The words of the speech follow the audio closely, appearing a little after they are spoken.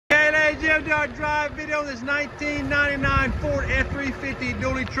7-yard drive video on this 1999 Ford F350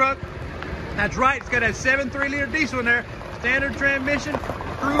 dually truck. That's right, it's got a 7.3-liter diesel in there, standard transmission,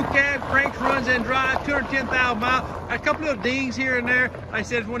 crew cab, cranks, runs and drives, 210,000 miles. A couple little dings here and there. Like I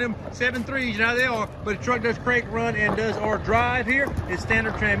said, it's one of them 7.3s, you know how they are, but the truck does crank, run, and does or drive here. It's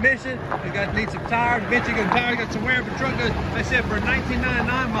standard transmission. It needs some tires, eventually got tires, got some wear, but the truck does, like I said, for a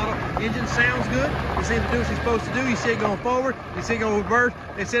 1999 model, engine sounds good. You see it do what it's supposed to do. You see it going forward, you see it going reverse.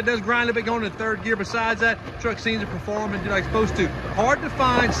 They said it does grind a little bit going to third gear. Besides that, the truck seems to perform and do like it's supposed to. Hard to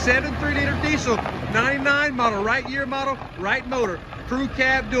find 7.3-liter diesel, 99 model, right year model, right motor, crew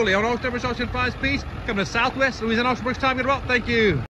cab dually. On all numbers, 5 speeds, coming to Southwest Louisiana, time. Good about. Thank you.